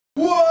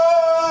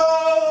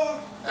Whoa!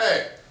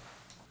 Hey,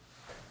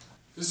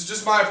 this is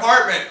just my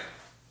apartment.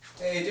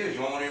 Hey, dude, you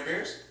want one of your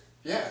beers?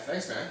 Yeah,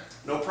 thanks, man.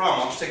 No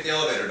problem. I'll just take the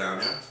elevator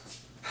down, yeah?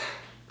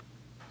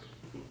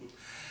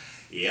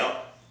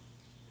 Yep.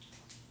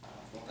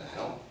 What the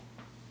hell?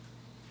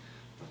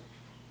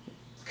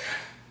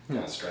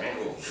 God,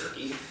 strangle,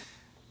 jerky.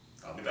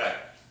 I'll be back.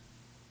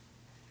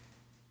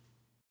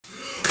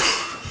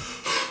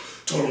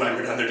 Total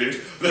nightmare down there,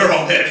 dude. They're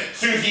all dead.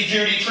 Susie,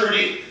 Judy,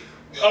 Trudy,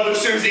 other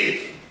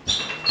Susie.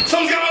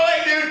 Someone's got my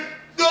leg, dude!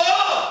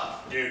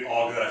 Ah! Dude,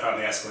 all good. I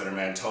found the escalator,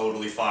 man.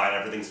 Totally fine.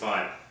 Everything's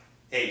fine.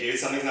 Hey, dude,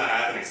 something's not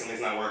happening.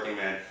 Something's not working,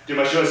 man. Dude,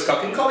 my shoe is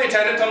stuck. Can you call the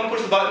attendant? Tell him to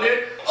push the button,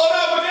 dude. Oh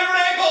no, my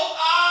favorite ankle!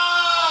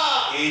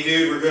 Ah! Hey,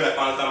 dude, we're good. I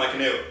finally found my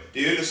canoe.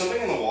 Dude, there's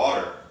something in the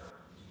water.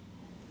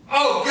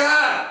 Oh,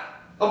 God!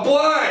 I'm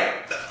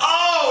blind!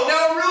 Oh,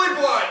 now I'm really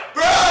blind!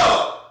 Bro!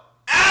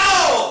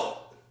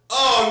 Ow!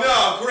 Oh,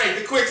 no, great,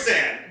 the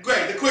quicksand.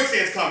 Great, the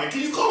quicksand's coming.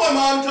 Can you call my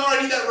mom and tell her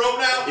I need that rope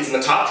now? It's in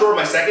the top drawer of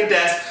my second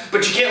desk,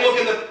 but you can't look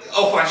in the...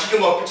 Oh, fine, she can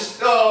look, but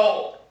just...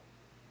 Oh!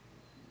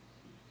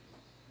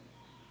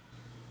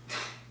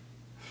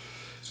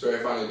 It's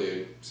very funny,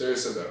 dude.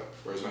 Seriously, though,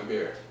 where's my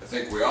beer? I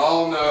think we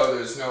all know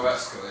there's no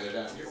escalator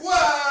down here.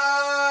 Whoa!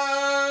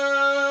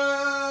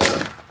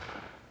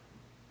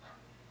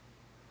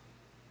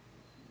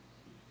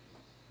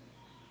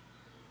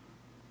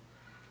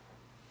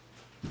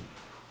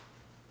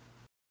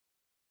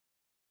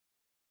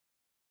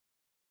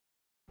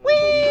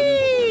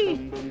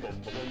 Whee!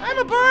 I'm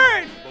a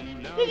bird!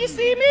 Did you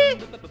see me?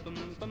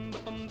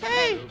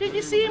 Hey, did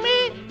you see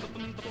me?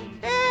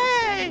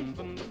 Hey!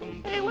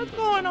 Hey, what's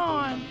going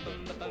on?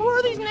 Who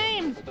are these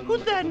names?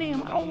 Who's that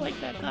name? I don't like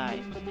that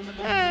guy.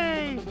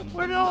 Hey,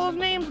 where did all those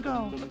names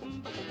go?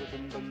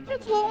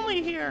 It's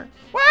lonely here.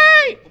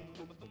 Wait!